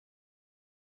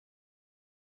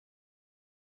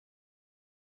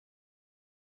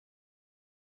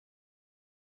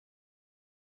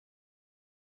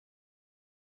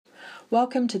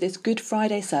Welcome to this Good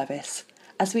Friday service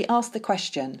as we ask the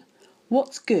question,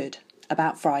 what's good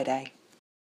about Friday?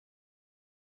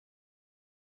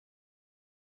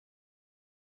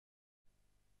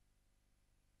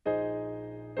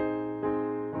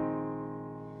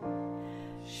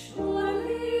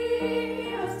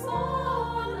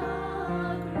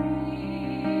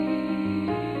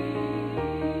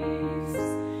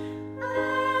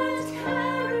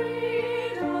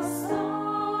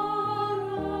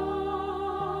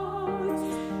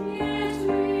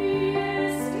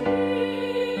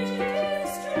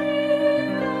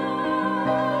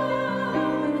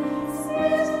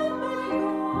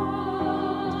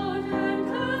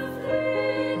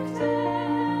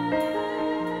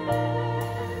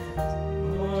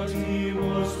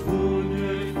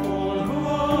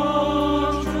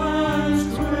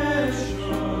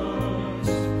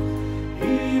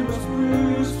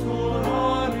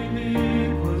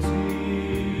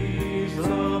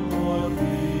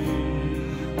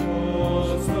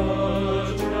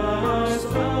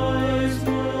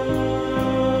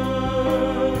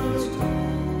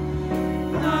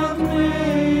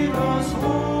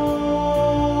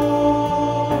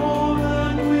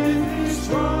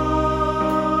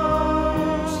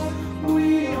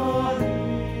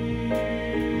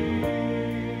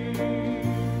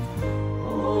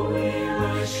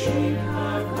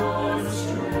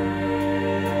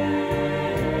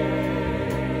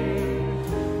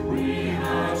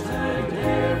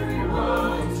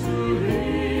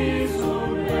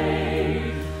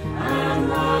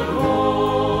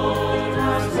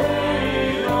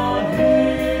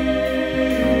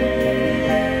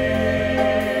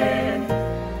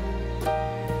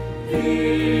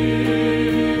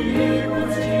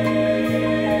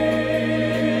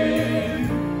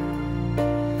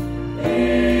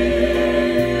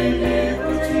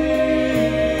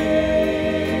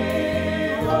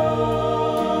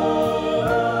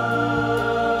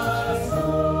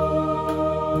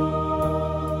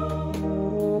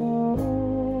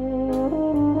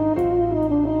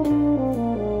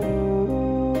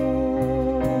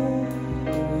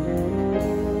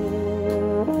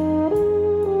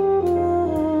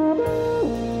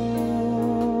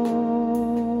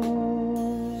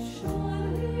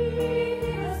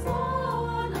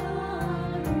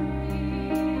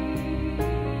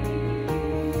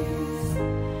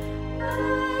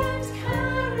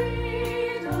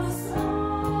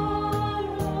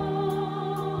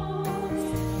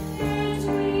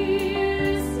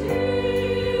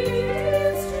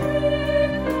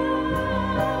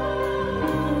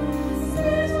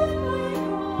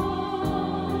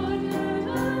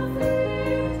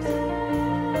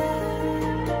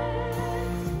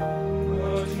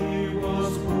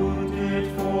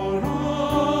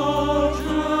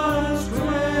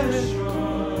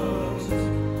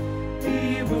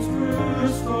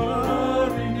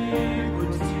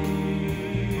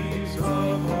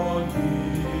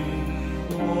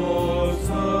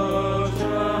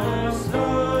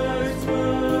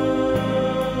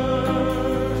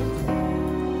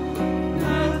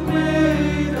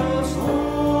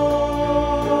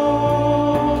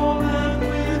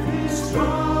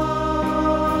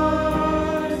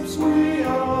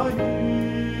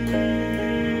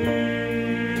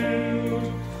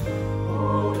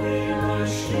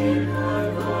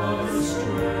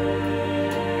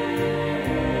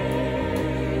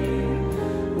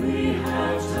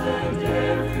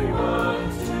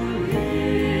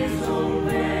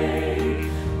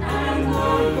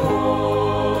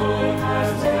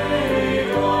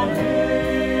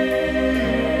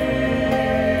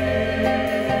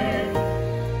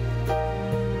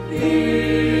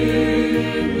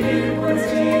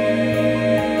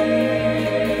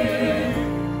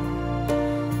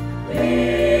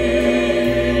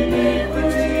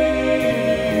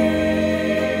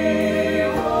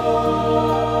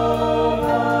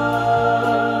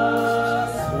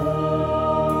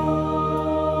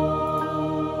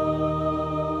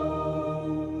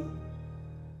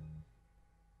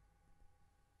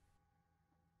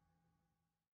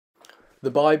 The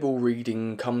Bible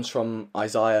reading comes from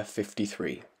Isaiah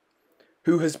 53.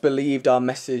 Who has believed our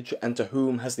message, and to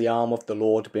whom has the arm of the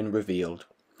Lord been revealed?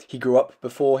 He grew up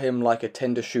before him like a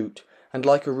tender shoot, and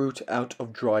like a root out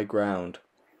of dry ground.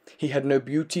 He had no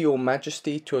beauty or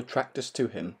majesty to attract us to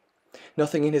him,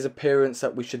 nothing in his appearance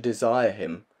that we should desire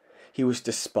him. He was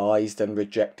despised and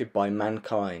rejected by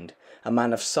mankind, a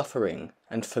man of suffering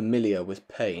and familiar with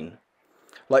pain.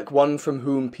 Like one from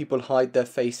whom people hide their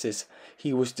faces,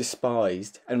 he was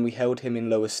despised, and we held him in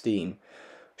low esteem.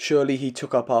 Surely he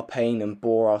took up our pain and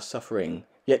bore our suffering,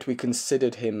 yet we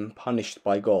considered him punished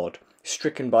by God,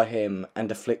 stricken by him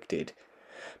and afflicted.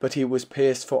 But he was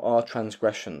pierced for our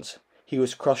transgressions. He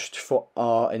was crushed for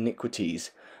our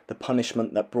iniquities. The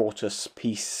punishment that brought us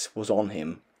peace was on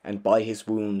him, and by his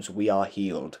wounds we are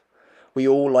healed. We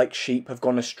all like sheep have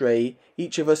gone astray.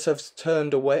 Each of us has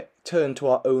turned to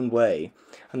our own way,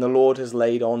 and the Lord has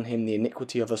laid on him the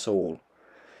iniquity of us all.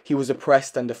 He was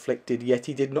oppressed and afflicted, yet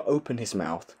he did not open his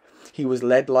mouth. He was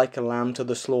led like a lamb to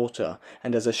the slaughter,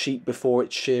 and as a sheep before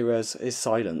its shearers is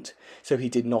silent, so he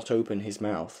did not open his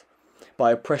mouth.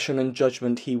 By oppression and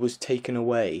judgment he was taken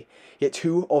away. Yet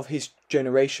who of his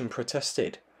generation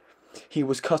protested? He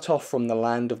was cut off from the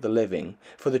land of the living.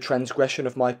 For the transgression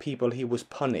of my people he was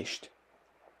punished.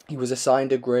 He was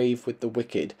assigned a grave with the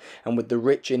wicked, and with the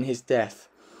rich in his death,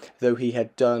 though he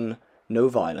had done no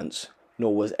violence,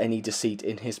 nor was any deceit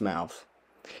in his mouth.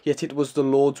 Yet it was the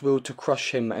Lord's will to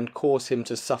crush him and cause him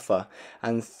to suffer,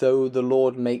 and though the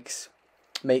Lord make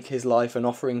his life an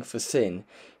offering for sin,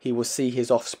 he will see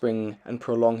his offspring and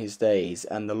prolong his days,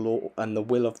 and the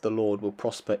will of the Lord will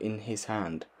prosper in his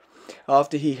hand.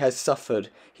 After he has suffered,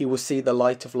 he will see the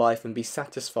light of life and be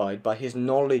satisfied. By his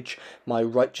knowledge my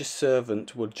righteous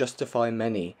servant will justify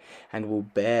many, and will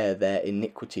bear their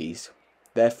iniquities.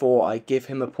 Therefore I give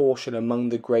him a portion among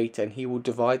the great, and he will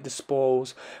divide the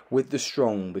spoils with the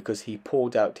strong, because he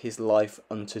poured out his life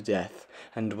unto death,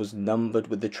 and was numbered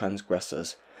with the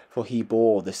transgressors. For he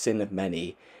bore the sin of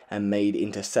many, and made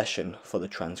intercession for the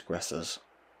transgressors.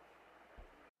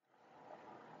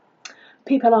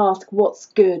 People ask what's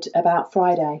good about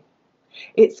Friday.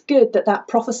 It's good that that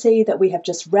prophecy that we have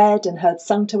just read and heard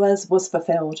sung to us was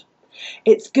fulfilled.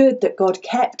 It's good that God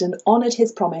kept and honoured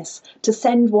his promise to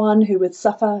send one who would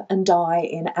suffer and die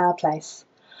in our place.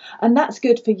 And that's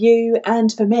good for you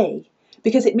and for me,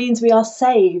 because it means we are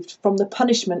saved from the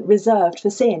punishment reserved for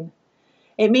sin.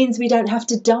 It means we don't have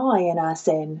to die in our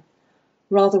sin.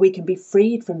 Rather, we can be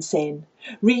freed from sin,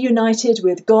 reunited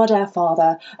with God our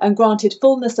Father, and granted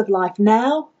fullness of life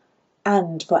now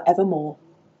and forevermore.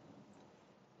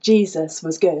 Jesus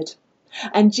was good,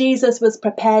 and Jesus was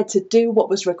prepared to do what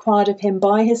was required of him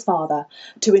by his Father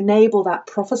to enable that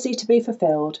prophecy to be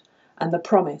fulfilled and the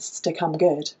promise to come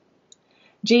good.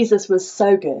 Jesus was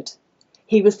so good.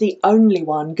 He was the only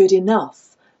one good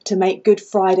enough to make Good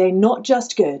Friday not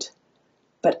just good,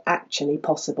 but actually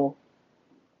possible.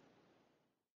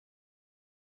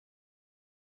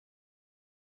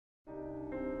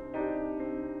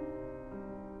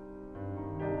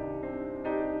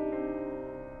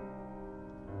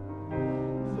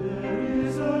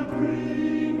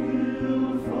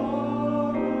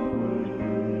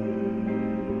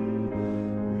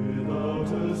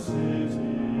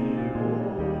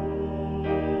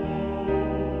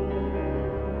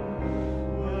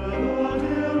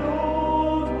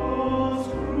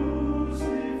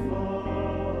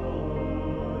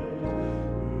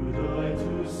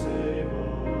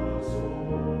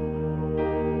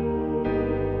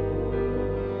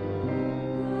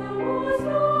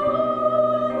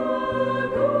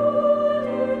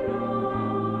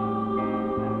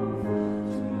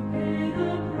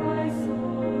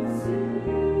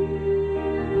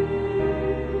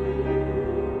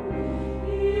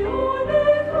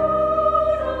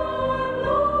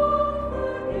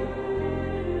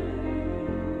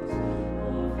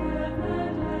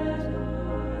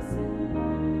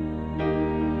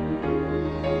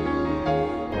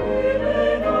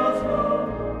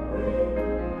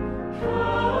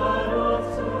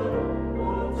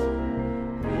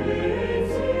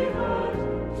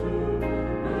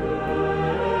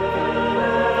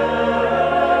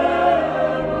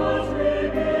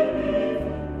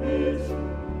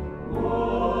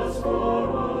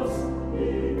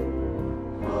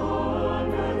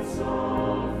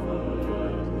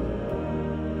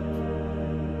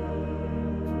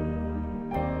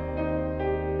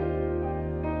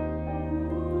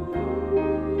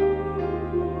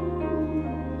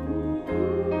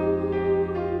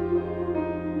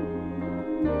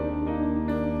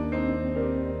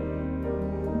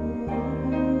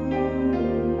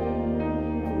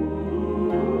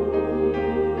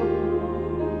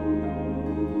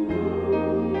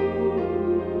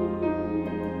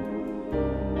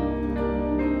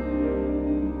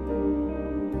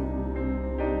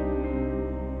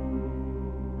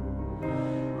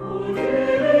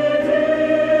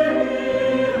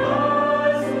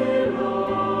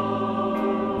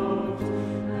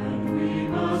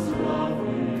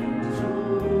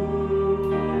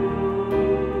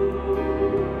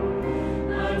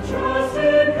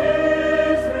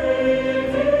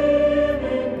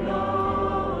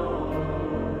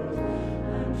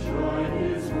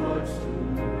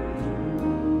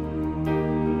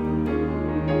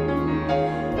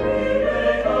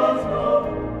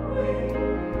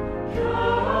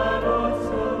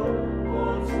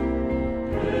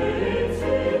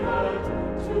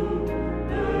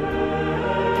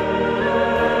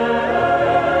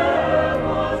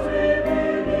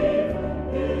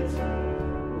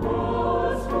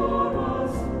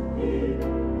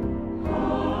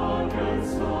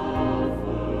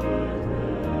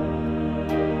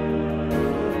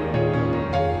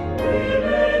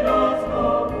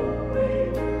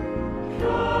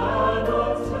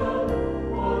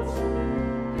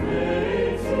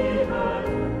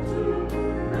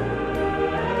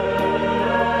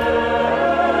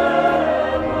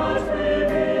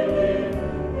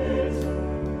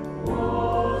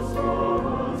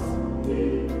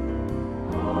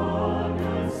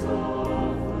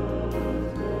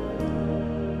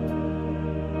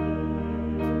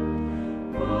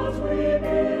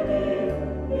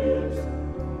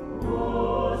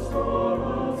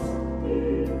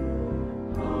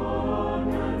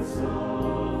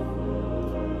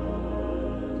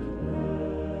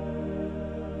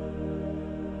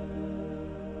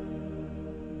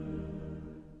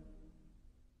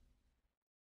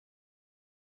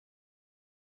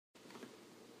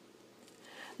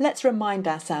 let's remind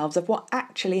ourselves of what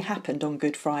actually happened on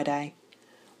Good Friday.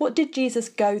 What did Jesus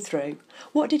go through?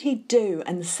 What did he do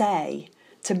and say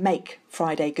to make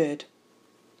Friday good?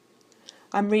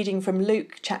 I'm reading from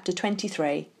Luke chapter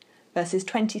 23, verses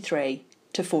 23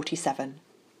 to 47.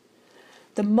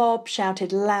 The mob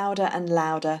shouted louder and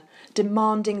louder,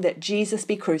 demanding that Jesus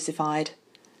be crucified,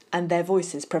 and their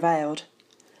voices prevailed.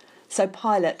 So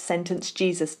Pilate sentenced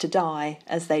Jesus to die,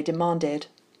 as they demanded.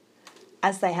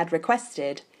 As they had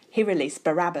requested, he released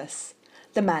Barabbas,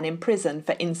 the man in prison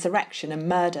for insurrection and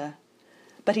murder.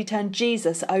 But he turned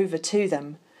Jesus over to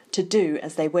them to do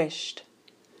as they wished.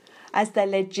 As they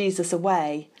led Jesus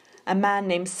away, a man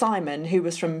named Simon, who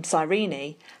was from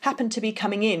Cyrene, happened to be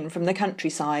coming in from the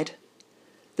countryside.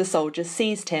 The soldiers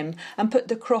seized him and put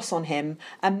the cross on him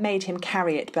and made him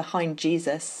carry it behind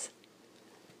Jesus.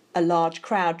 A large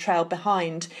crowd trailed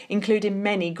behind, including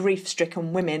many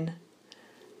grief-stricken women.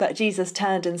 But Jesus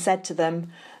turned and said to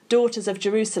them, "Daughters of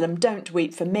Jerusalem, don't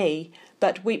weep for me,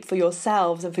 but weep for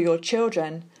yourselves and for your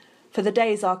children. For the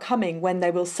days are coming when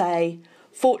they will say,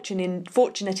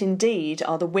 Fortunate indeed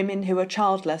are the women who are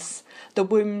childless, the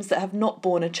wombs that have not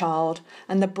borne a child,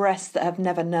 and the breasts that have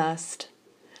never nursed.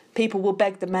 People will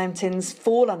beg the mountains,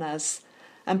 fall on us,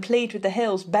 and plead with the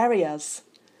hills, bury us.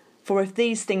 For if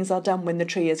these things are done when the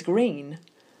tree is green,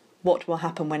 what will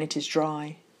happen when it is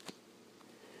dry?"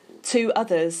 2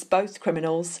 others, both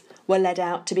criminals, were led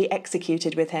out to be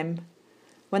executed with him.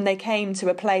 When they came to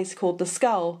a place called the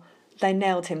Skull, they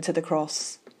nailed him to the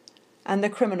cross. And the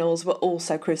criminals were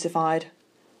also crucified,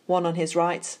 one on his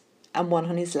right and one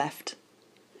on his left.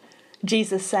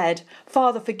 Jesus said,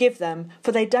 "Father, forgive them,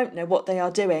 for they don't know what they are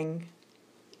doing."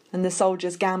 And the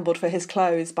soldiers gambled for his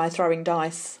clothes by throwing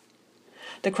dice.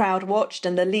 The crowd watched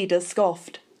and the leaders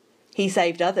scoffed. "He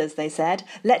saved others," they said.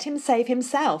 "Let him save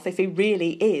himself if he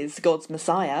really is God's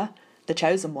Messiah, the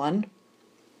chosen one."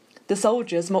 The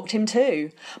soldiers mocked him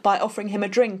too, by offering him a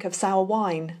drink of sour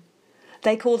wine.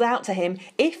 They called out to him,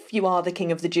 "If you are the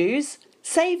King of the Jews,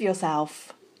 save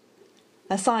yourself."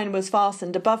 A sign was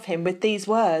fastened above him with these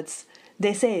words,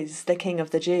 "This is the King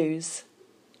of the Jews."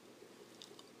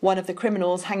 One of the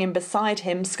criminals hanging beside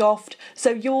him scoffed,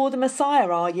 "So you're the Messiah,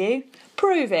 are you?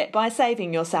 Prove it by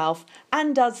saving yourself,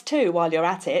 and us too while you're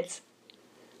at it."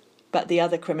 But the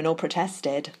other criminal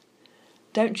protested.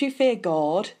 "Don't you fear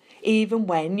God, even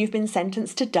when you've been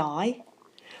sentenced to die?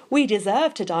 We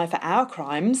deserve to die for our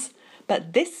crimes,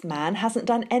 but this man hasn't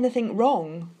done anything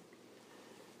wrong."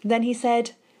 Then he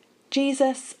said,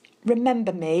 "Jesus,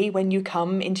 remember me when you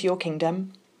come into your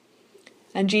kingdom."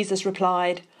 And Jesus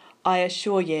replied, "I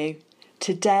assure you,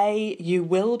 today you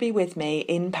will be with me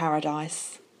in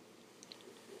paradise."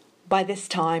 By this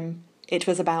time it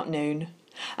was about noon,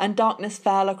 and darkness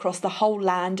fell across the whole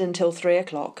land until 3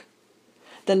 o'clock.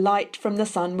 The light from the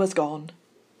sun was gone,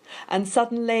 and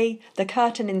suddenly the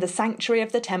curtain in the sanctuary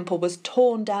of the temple was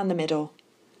torn down the middle.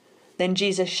 Then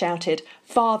Jesus shouted,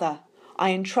 "Father,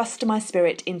 I entrust my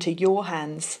spirit into your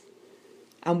hands."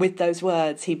 And with those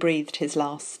words he breathed his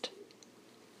last.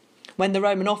 When the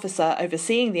Roman officer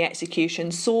overseeing the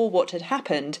execution saw what had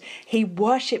happened, he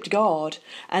worshipped God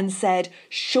and said,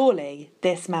 "Surely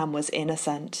this man was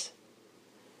innocent."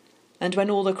 And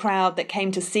when all the crowd that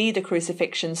came to see the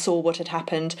crucifixion saw what had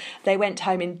happened, they went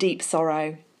home in deep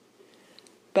sorrow.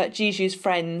 But Jesus'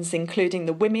 friends, including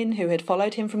the women who had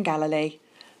followed him from Galilee,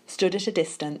 stood at a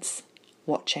distance,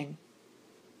 watching.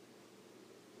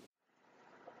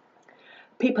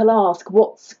 People ask,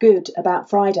 what's good about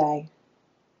Friday?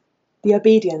 The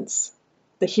obedience,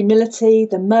 the humility,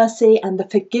 the mercy, and the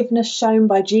forgiveness shown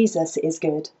by Jesus is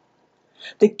good.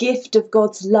 The gift of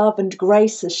God's love and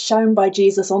grace as shown by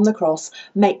Jesus on the cross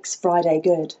makes Friday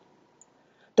good.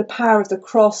 The power of the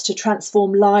cross to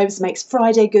transform lives makes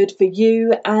Friday good for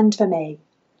you and for me.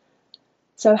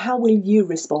 So how will you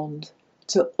respond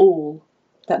to all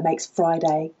that makes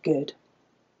Friday good?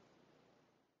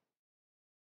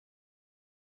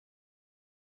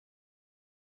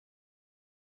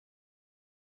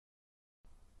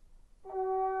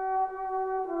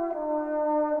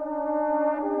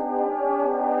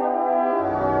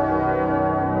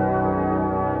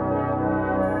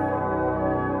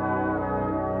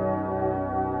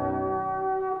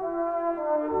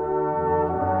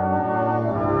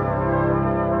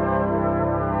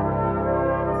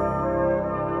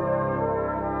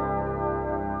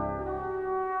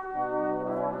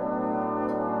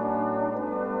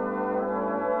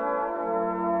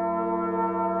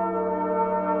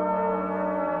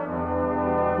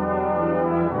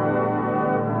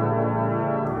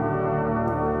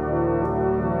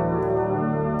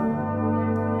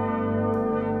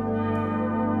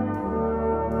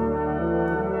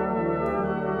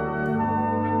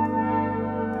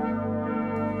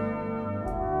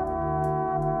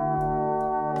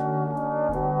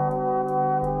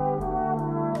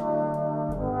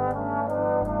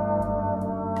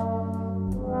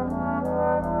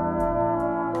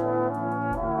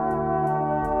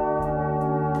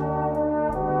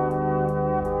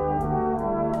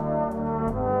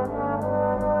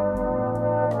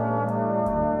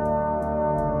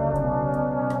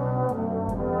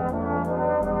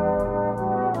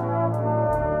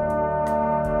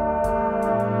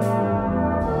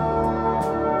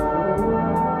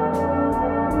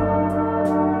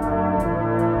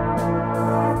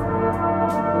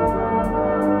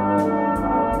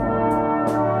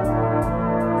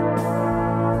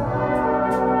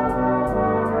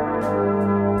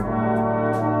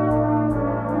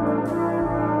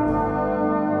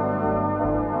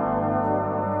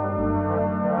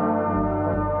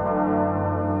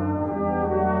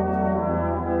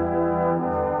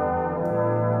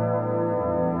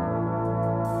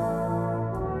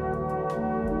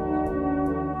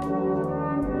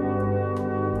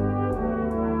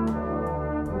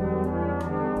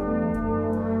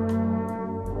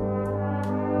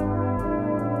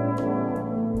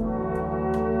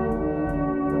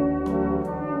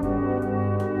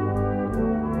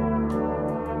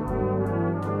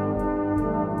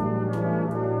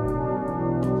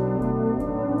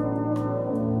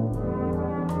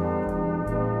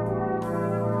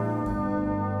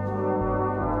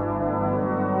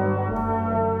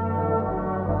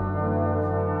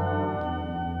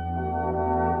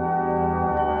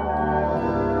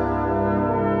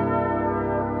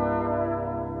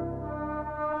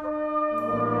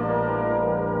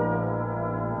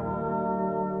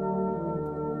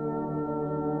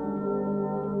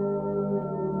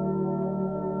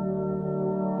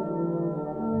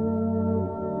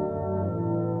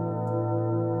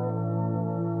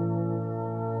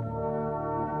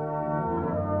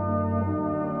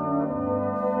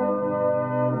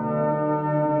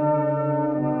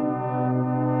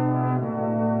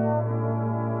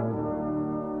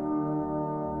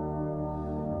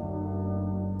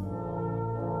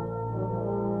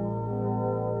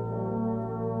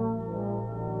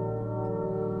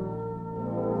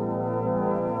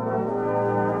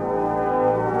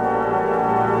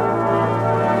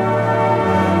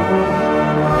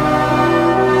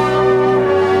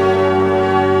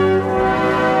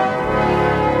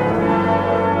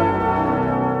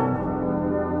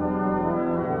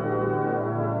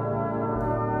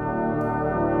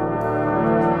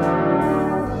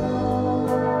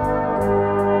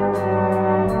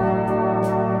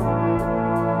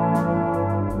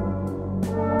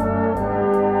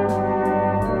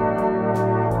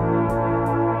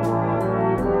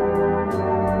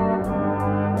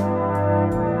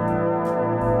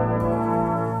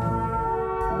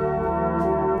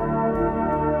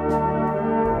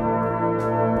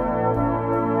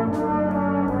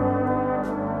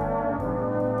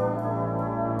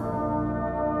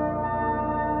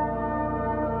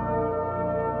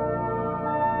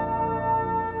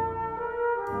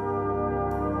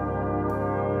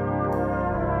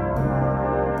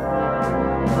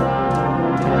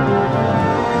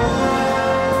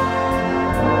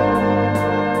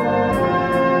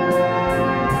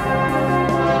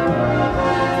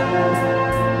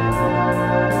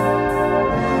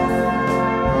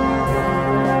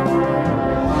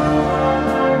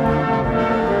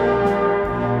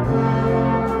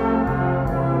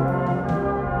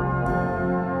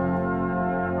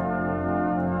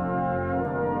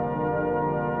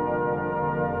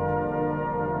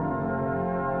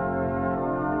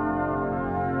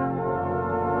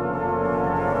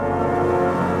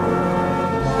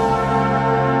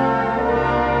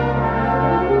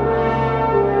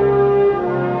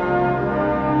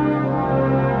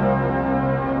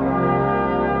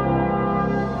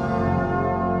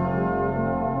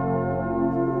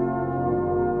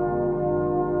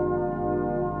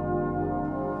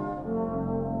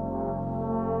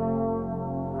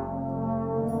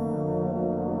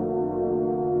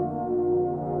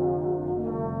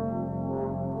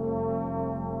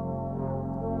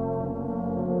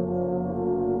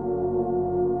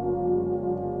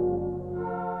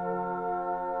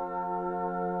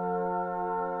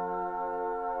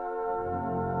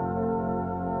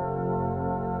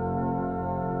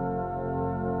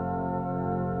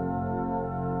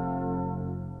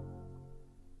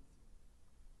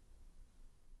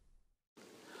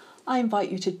 I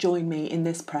invite you to join me in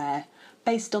this prayer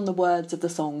based on the words of the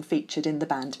song featured in the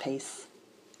band piece.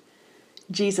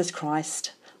 Jesus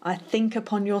Christ, I think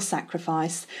upon your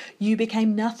sacrifice. You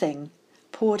became nothing,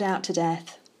 poured out to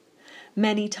death.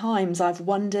 Many times I've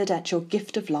wondered at your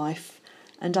gift of life,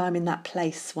 and I'm in that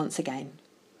place once again.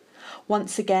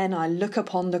 Once again I look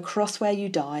upon the cross where you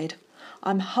died.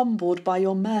 I'm humbled by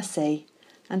your mercy,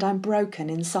 and I'm broken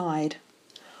inside.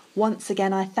 Once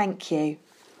again I thank you.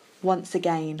 Once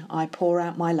again I pour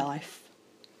out my life.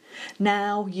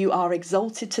 Now you are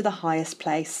exalted to the highest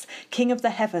place, King of the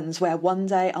heavens, where one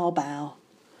day I'll bow.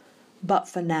 But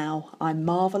for now I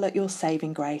marvel at your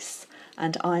saving grace,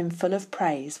 and I'm full of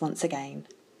praise once again.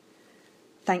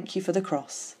 Thank you for the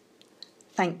cross.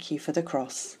 Thank you for the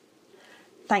cross.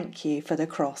 Thank you for the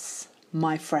cross,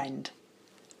 my friend,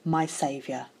 my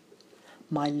Saviour,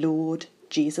 my Lord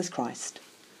Jesus Christ.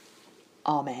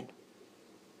 Amen.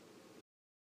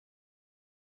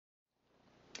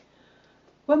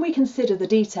 When we consider the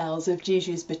details of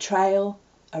Jesus' betrayal,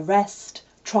 arrest,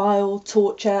 trial,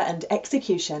 torture and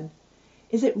execution,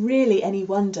 is it really any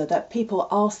wonder that people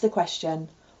ask the question,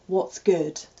 what's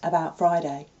good about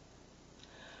Friday?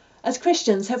 As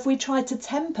Christians, have we tried to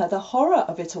temper the horror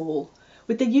of it all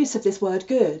with the use of this word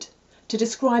good to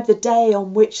describe the day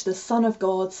on which the Son of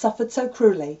God suffered so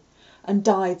cruelly and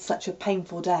died such a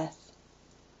painful death?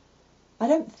 I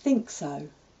don't think so.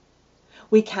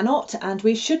 We cannot and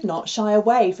we should not shy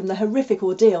away from the horrific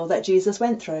ordeal that Jesus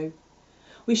went through.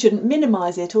 We shouldn't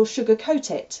minimise it or sugarcoat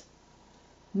it.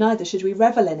 Neither should we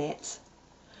revel in it.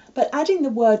 But adding the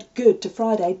word good to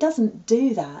Friday doesn't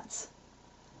do that.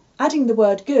 Adding the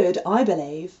word good, I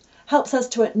believe, helps us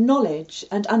to acknowledge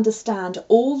and understand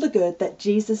all the good that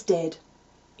Jesus did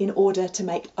in order to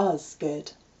make us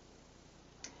good.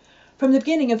 From the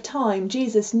beginning of time,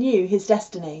 Jesus knew his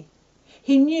destiny.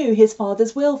 He knew his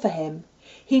Father's will for him.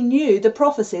 He knew the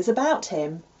prophecies about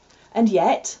him. And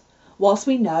yet, whilst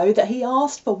we know that he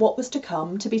asked for what was to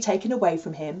come to be taken away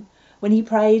from him when he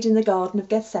prayed in the Garden of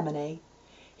Gethsemane,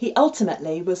 he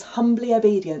ultimately was humbly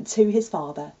obedient to his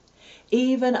Father,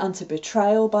 even unto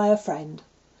betrayal by a friend,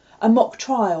 a mock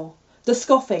trial, the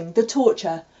scoffing, the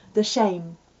torture, the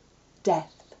shame,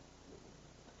 death.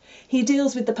 He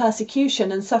deals with the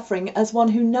persecution and suffering as one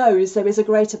who knows there is a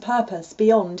greater purpose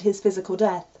beyond his physical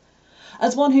death,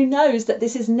 as one who knows that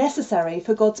this is necessary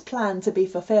for God's plan to be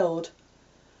fulfilled,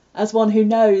 as one who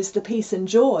knows the peace and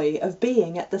joy of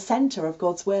being at the centre of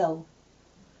God's will,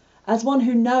 as one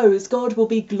who knows God will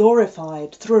be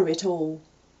glorified through it all,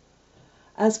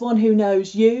 as one who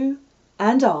knows you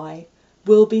and I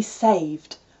will be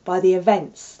saved by the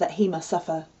events that he must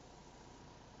suffer,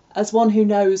 as one who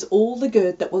knows all the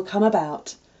good that will come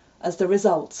about as the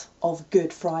result of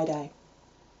Good Friday.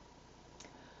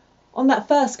 On that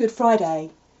first Good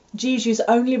Friday, Jesus'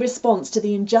 only response to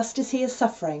the injustice he is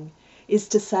suffering is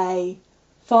to say,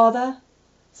 Father,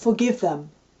 forgive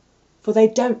them, for they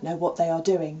don't know what they are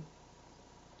doing.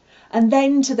 And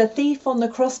then to the thief on the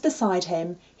cross beside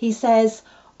him, he says,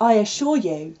 I assure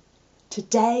you,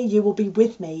 today you will be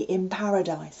with me in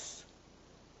paradise.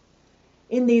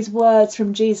 In these words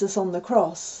from Jesus on the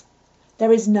cross,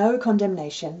 there is no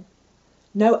condemnation,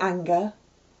 no anger,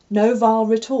 no vile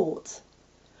retort.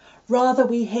 Rather,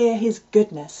 we hear his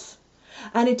goodness,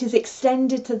 and it is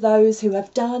extended to those who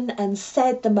have done and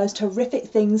said the most horrific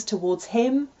things towards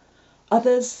him,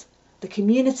 others, the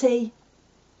community,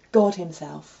 God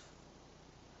himself.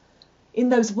 In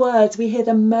those words, we hear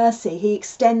the mercy he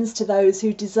extends to those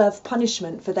who deserve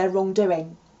punishment for their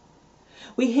wrongdoing.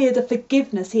 We hear the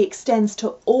forgiveness he extends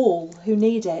to all who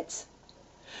need it.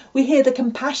 We hear the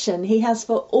compassion he has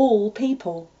for all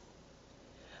people.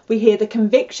 We hear the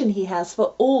conviction he has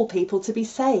for all people to be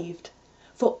saved,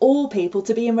 for all people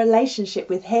to be in relationship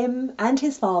with him and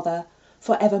his Father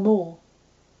forevermore.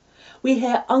 We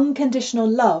hear unconditional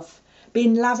love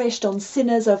being lavished on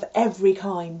sinners of every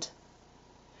kind.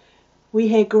 We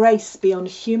hear grace beyond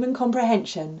human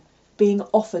comprehension being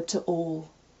offered to all.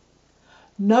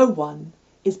 No one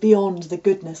is beyond the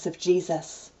goodness of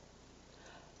Jesus.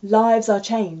 Lives are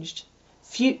changed,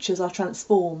 futures are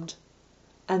transformed,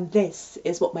 and this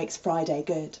is what makes Friday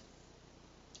good.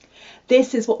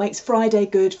 This is what makes Friday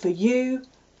good for you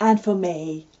and for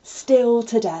me, still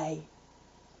today.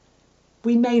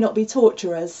 We may not be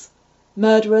torturers,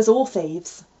 murderers or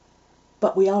thieves,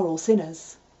 but we are all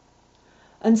sinners.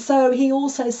 And so he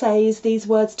also says these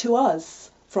words to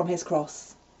us from his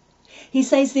cross. He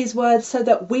says these words so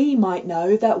that we might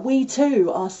know that we too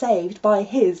are saved by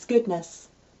his goodness.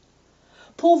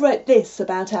 Paul wrote this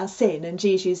about our sin and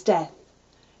Jesus' death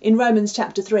in Romans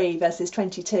chapter 3 verses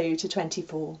 22 to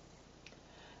 24.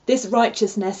 This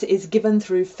righteousness is given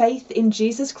through faith in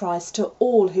Jesus Christ to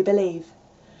all who believe.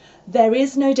 There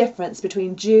is no difference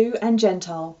between Jew and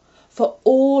Gentile, for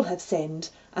all have sinned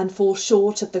and fall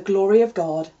short of the glory of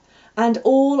God, and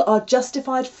all are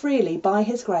justified freely by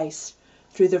his grace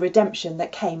through the redemption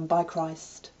that came by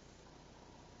Christ.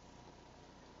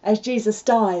 As Jesus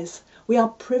dies, we are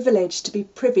privileged to be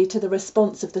privy to the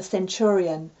response of the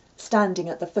centurion standing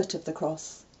at the foot of the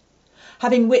cross.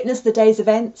 Having witnessed the day's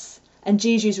events and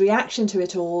Jesus' reaction to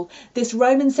it all, this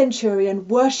Roman centurion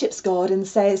worships God and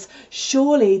says,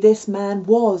 "Surely this man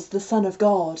was the Son of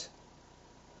God."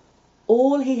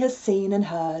 All he has seen and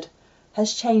heard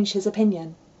has changed his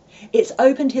opinion. It's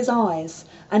opened his eyes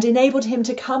and enabled him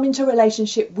to come into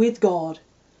relationship with God.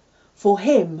 For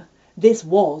him, this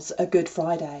was a Good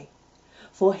Friday,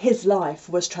 for his life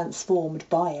was transformed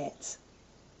by it.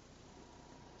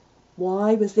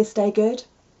 Why was this day good?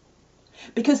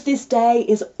 Because this day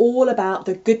is all about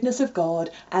the goodness of God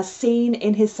as seen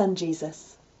in his Son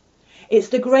Jesus. It's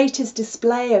the greatest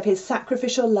display of his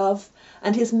sacrificial love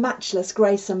and his matchless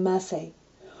grace and mercy,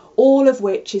 all of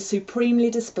which is supremely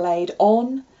displayed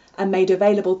on and made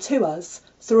available to us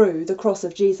through the cross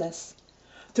of Jesus,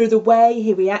 through the way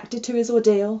he reacted to his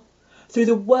ordeal, through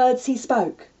the words he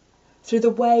spoke, through the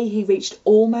way he reached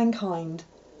all mankind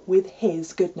with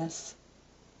his goodness.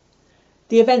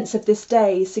 The events of this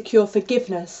day secure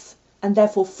forgiveness and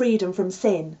therefore freedom from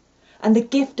sin, and the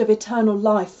gift of eternal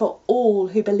life for all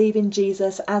who believe in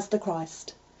Jesus as the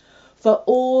Christ, for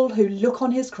all who look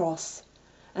on his cross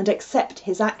and accept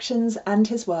his actions and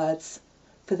his words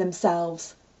for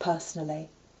themselves personally.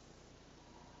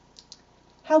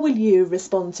 How will you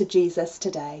respond to Jesus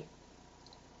today?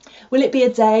 Will it be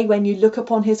a day when you look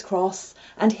upon his cross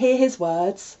and hear his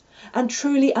words and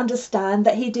truly understand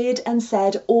that he did and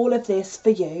said all of this for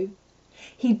you?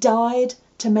 He died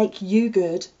to make you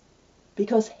good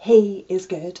because he is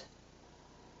good.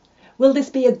 Will this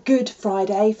be a Good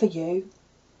Friday for you?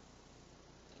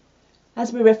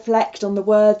 As we reflect on the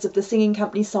words of the Singing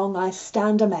Company song, I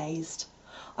Stand Amazed,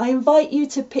 I invite you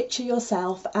to picture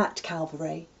yourself at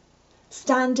Calvary,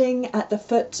 standing at the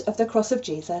foot of the cross of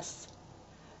Jesus,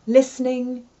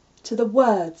 listening to the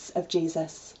words of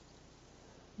Jesus,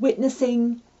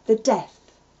 witnessing the death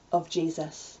of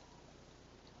Jesus,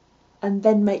 and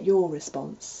then make your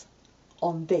response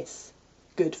on this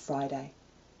Good Friday.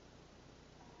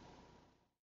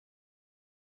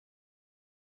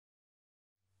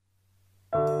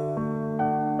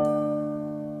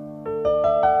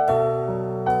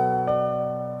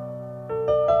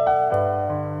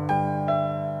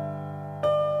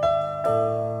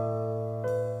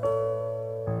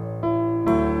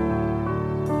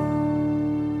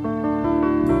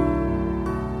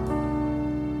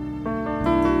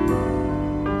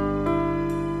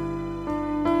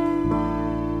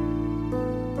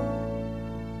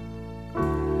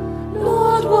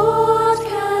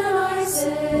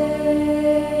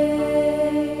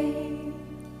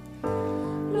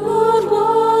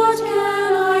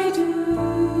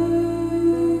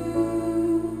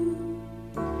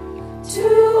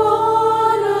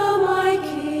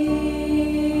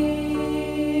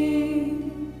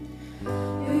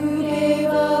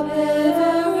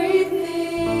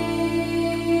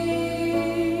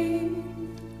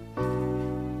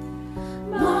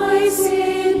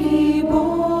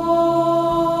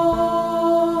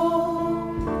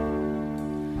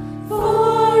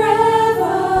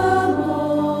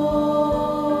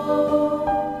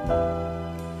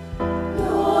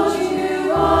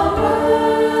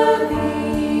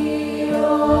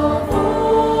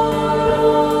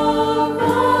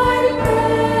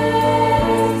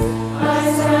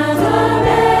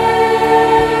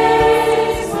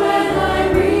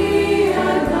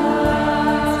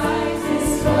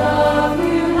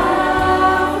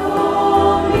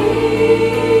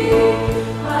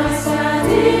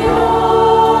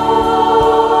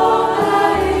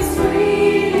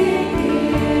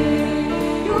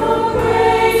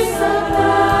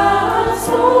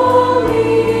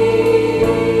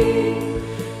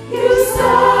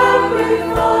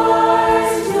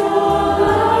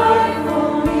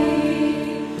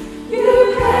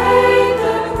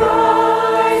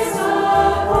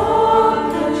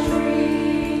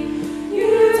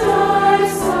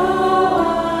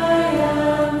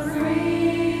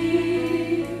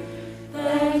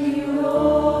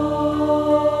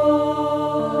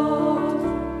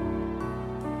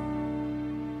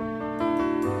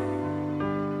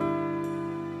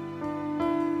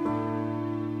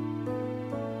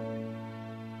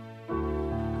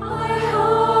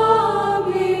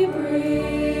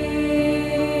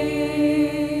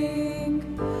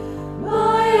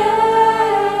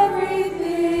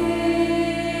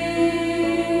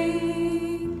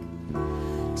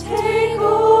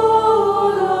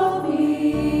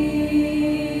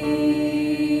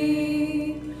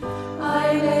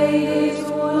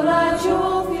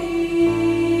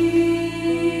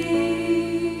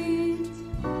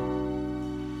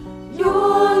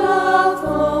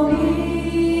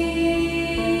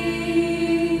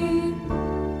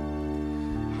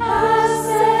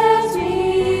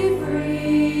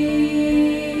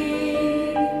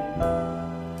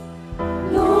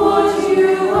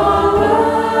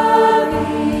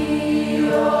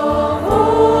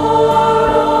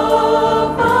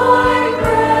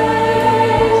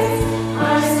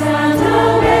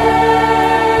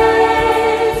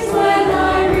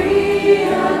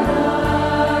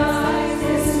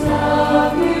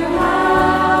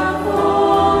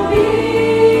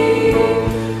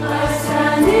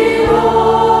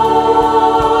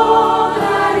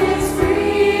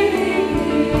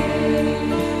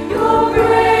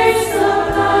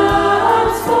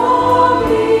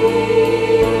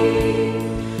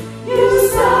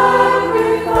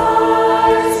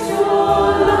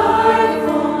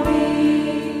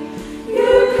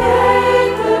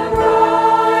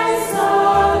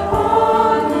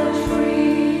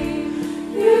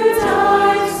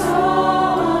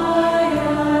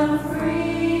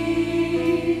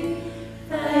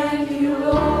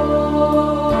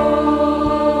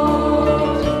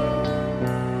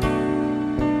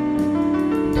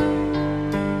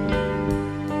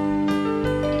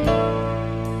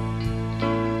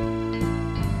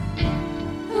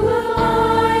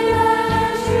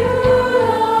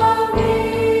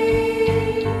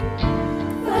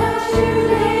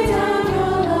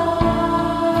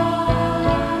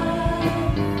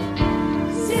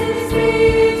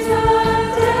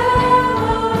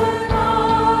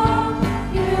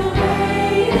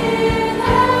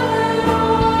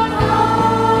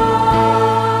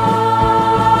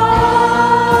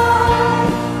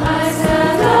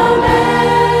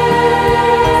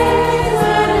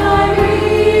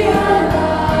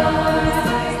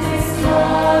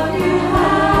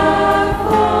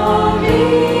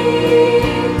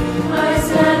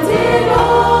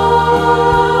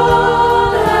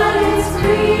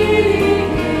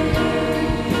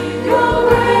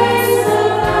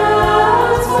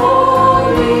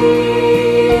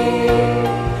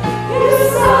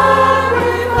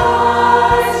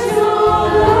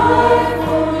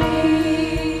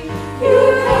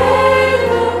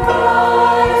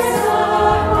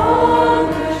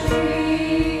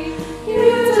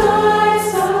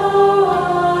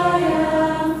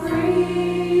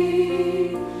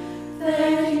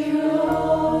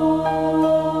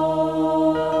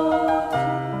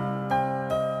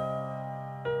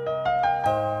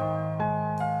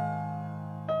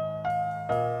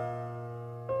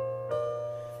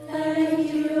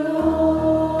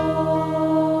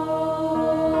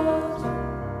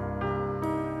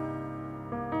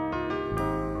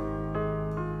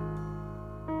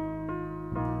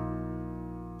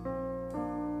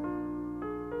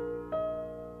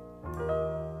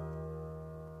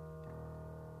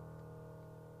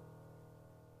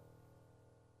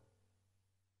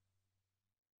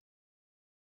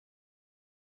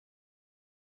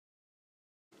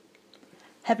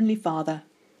 Heavenly Father,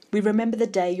 we remember the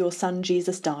day your Son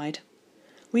Jesus died.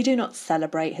 We do not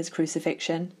celebrate his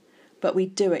crucifixion, but we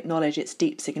do acknowledge its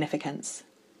deep significance.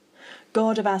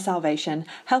 God of our salvation,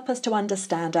 help us to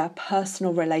understand our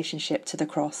personal relationship to the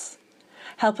cross.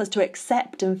 Help us to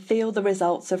accept and feel the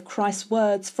results of Christ's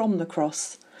words from the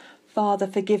cross. Father,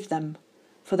 forgive them,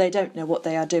 for they don't know what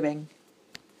they are doing.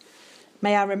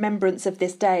 May our remembrance of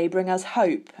this day bring us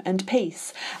hope and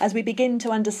peace as we begin to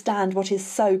understand what is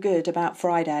so good about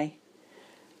Friday.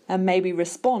 And may we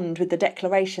respond with the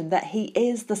declaration that he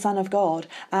is the Son of God,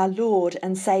 our Lord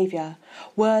and Saviour,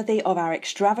 worthy of our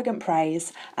extravagant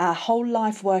praise, our whole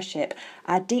life worship,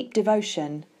 our deep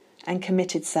devotion and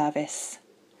committed service.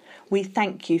 We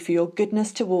thank you for your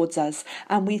goodness towards us,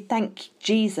 and we thank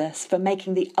Jesus for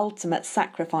making the ultimate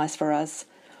sacrifice for us,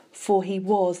 for he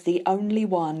was the only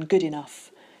one good enough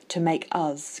to make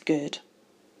us good.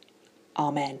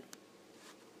 Amen.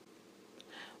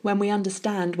 When we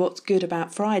understand what's good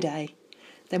about Friday,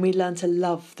 then we learn to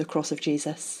love the cross of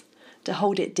Jesus, to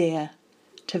hold it dear,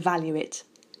 to value it,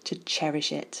 to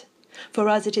cherish it. For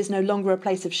us it is no longer a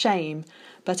place of shame,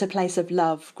 but a place of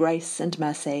love, grace and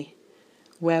mercy,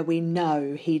 where we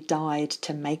know he died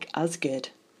to make us good.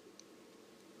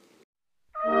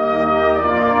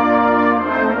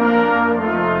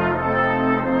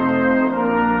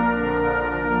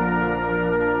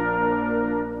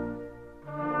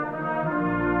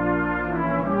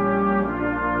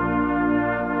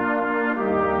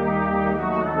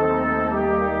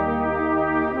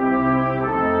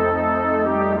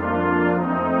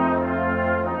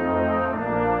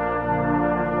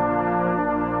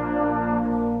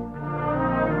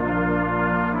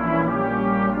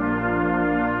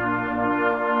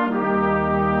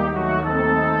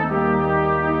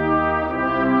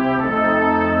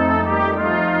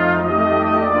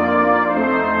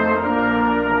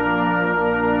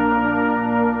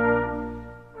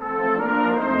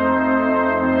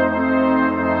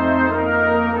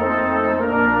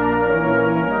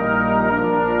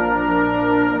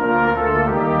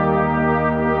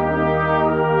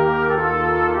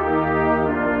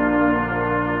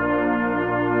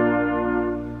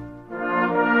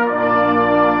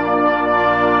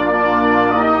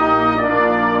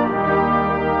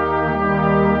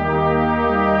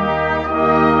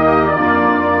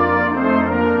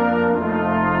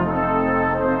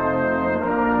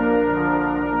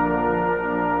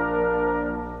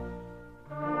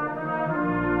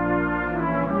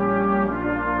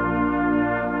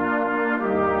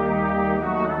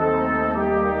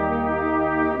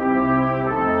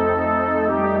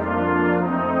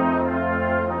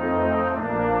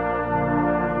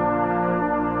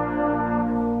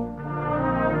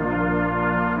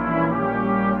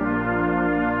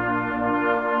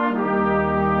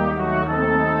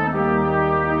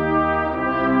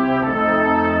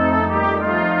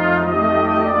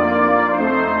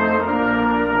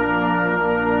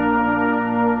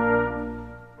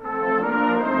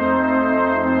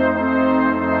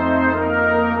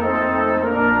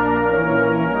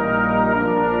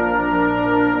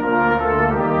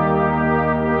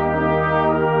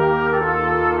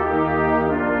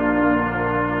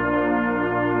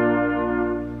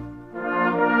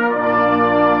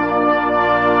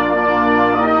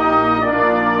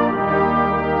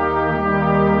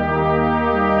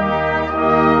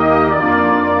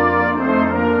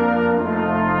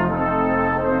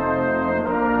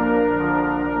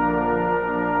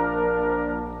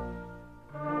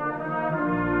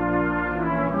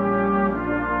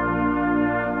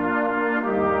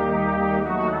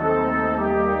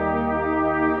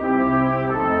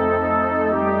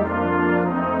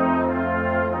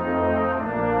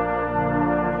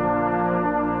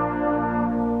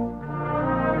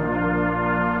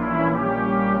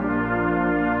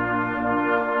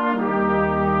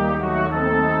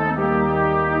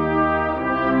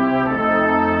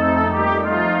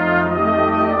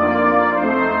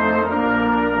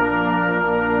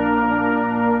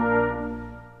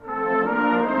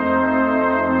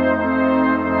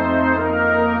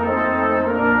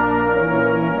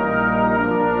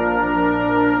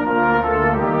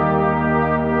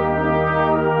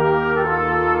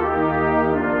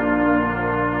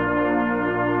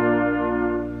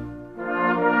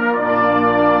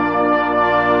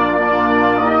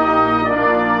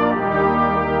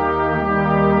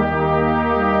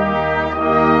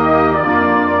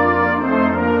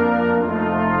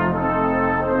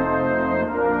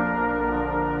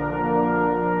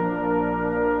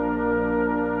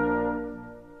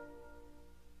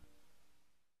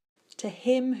 To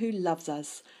him who loves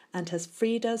us and has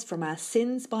freed us from our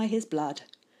sins by his blood,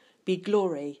 be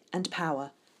glory and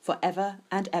power forever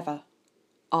and ever.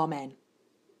 Amen.